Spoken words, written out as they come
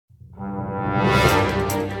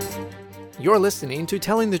You're listening to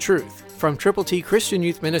Telling the Truth from Triple T Christian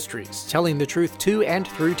Youth Ministries, telling the truth to and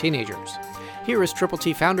through teenagers. Here is Triple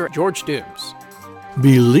T founder George Dooms.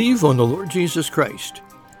 Believe on the Lord Jesus Christ.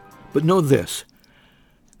 But know this,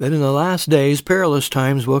 that in the last days perilous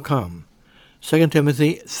times will come. 2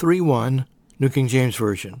 Timothy 3:1, New King James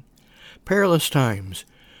Version. Perilous times.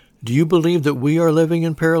 Do you believe that we are living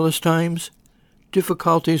in perilous times?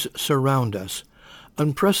 Difficulties surround us.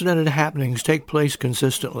 Unprecedented happenings take place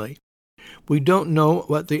consistently. We don't know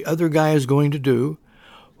what the other guy is going to do,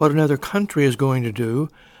 what another country is going to do,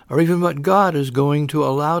 or even what God is going to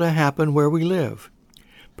allow to happen where we live.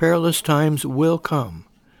 Perilous times will come.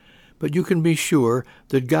 But you can be sure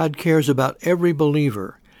that God cares about every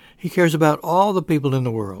believer. He cares about all the people in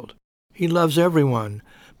the world. He loves everyone,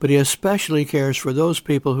 but He especially cares for those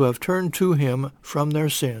people who have turned to Him from their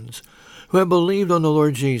sins, who have believed on the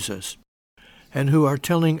Lord Jesus, and who are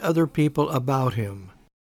telling other people about Him.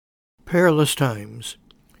 Perilous times,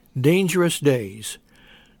 dangerous days,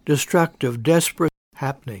 destructive, desperate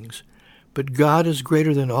happenings, but God is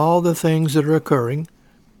greater than all the things that are occurring,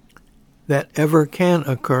 that ever can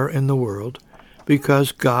occur in the world,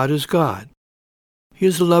 because God is God. He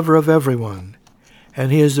is the lover of everyone,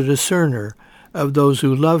 and He is the discerner of those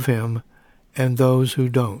who love Him and those who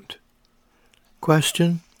don't.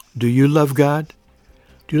 Question, do you love God?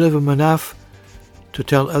 Do you love Him enough to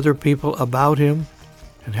tell other people about Him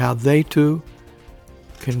and how they too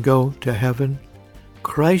can go to heaven?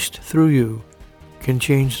 Christ through you can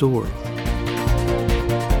change the world.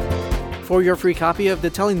 For your free copy of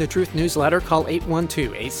the Telling the Truth newsletter, call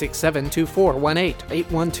 812-867-2418,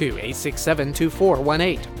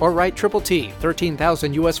 812-867-2418, or write Triple T,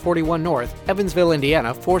 13,000 U.S. 41 North, Evansville,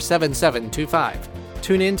 Indiana, 47725.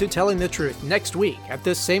 Tune in to Telling the Truth next week at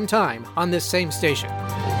this same time on this same station.